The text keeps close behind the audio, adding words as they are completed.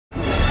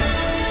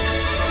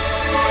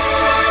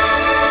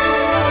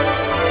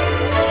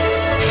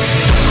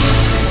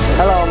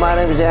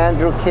My name is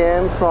Andrew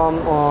Kim from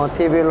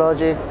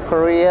TVLogic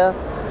Korea.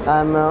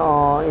 I'm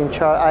in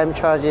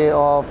charge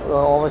of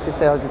overseas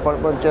sales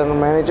department general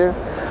manager.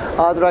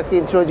 I'd like to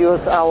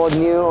introduce our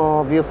new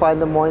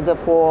viewfinder monitor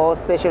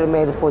specially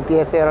made for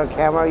DSLR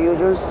camera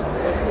users.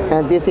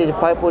 And this is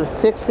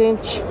 5.6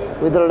 inch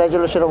with a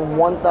resolution of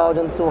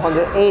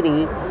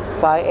 1280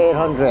 by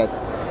 800,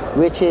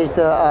 which is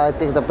I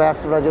think the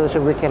best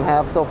resolution we can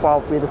have so far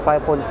with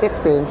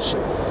 5.6 inch.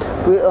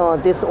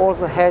 This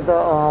also has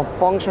the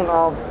function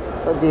of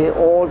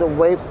all the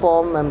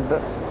waveform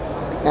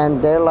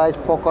and daylight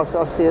focus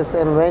assist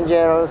and range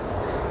errors,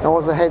 and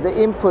also has the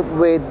input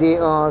with the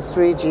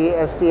 3G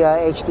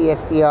SDI, HD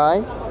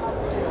SDI,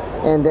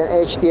 and then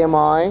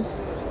HDMI,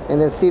 and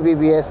then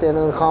CBBS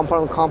and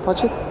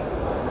composite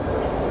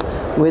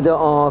with the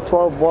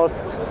 12-volt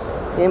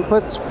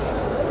input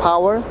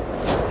power.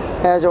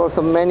 Has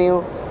also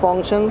menu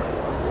function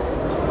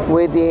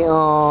with the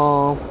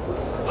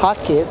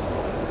hotkeys.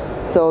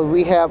 So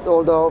we have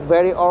all the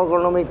very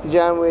ergonomic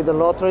design with the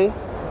rotary.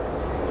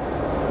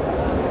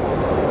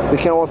 We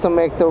can also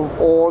make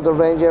all the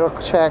range error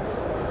check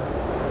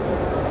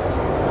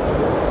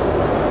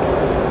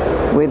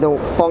with the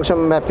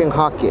function mapping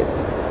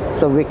hotkeys.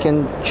 So we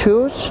can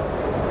choose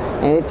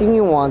anything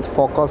you want: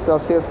 focus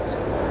assist,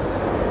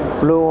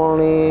 blue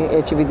only,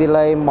 HV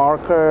delay,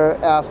 marker,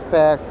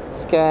 aspect,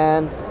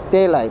 scan,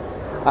 daylight.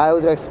 I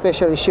would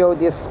especially show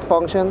this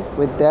function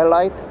with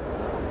daylight,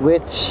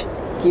 which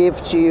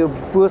gives you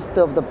boost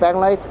of the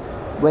backlight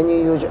when you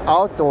use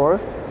outdoor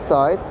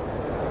side,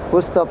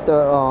 boost up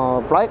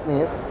the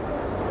brightness,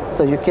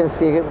 so you can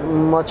see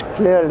much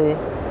clearly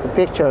the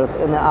pictures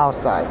in the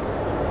outside,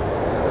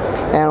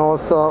 and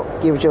also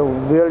gives you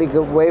really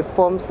good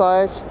waveform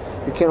size.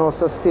 You can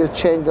also still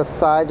change the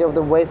size of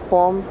the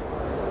waveform.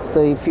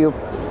 So if you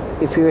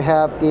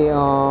have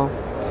the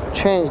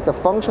change the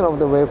function of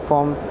the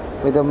waveform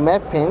with the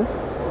mapping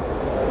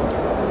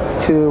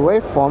to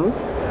waveform,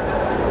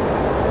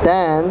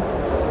 then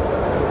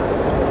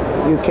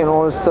you can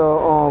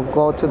also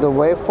go to the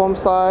waveform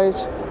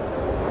size,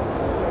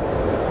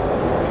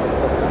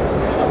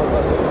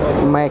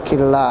 make it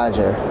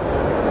larger,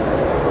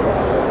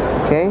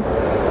 okay,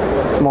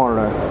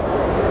 smaller.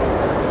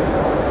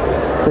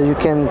 So you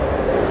can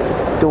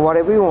do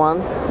whatever you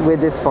want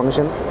with this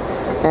function.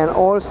 And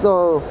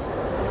also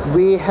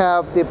we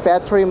have the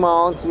battery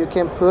mount you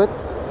can put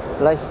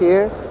like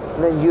here,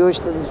 and then use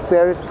the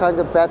various kinds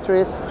of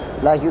batteries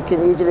like you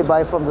can easily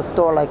buy from the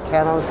store, like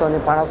Canon, Sony,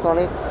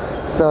 Panasonic.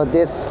 So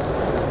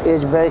this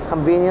is very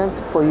convenient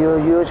for you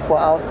to use for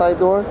outside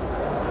door.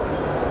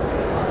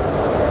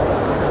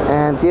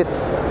 And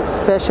this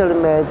specially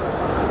made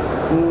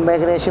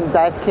magnesium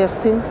die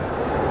casting,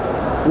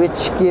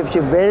 which gives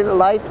you very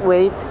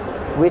lightweight,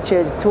 which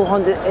is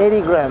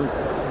 280 grams,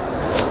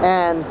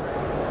 and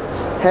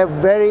have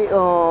very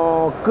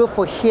good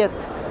for heat,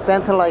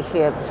 ventilate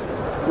heat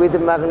with the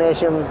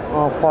magnesium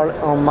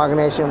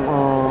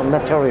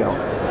material.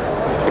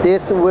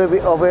 This will be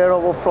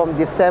available from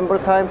December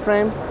time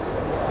frame,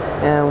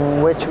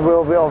 and which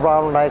will be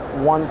around like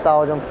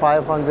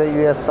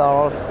 1,500 US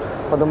dollars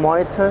for the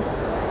monitor,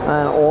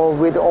 and all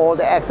with all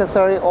the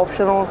accessory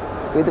optionals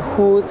with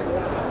hood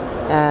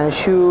and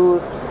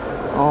shoes,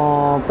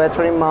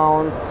 battery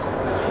mount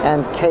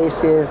and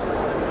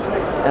cases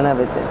and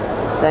everything.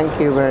 Thank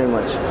you very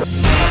much.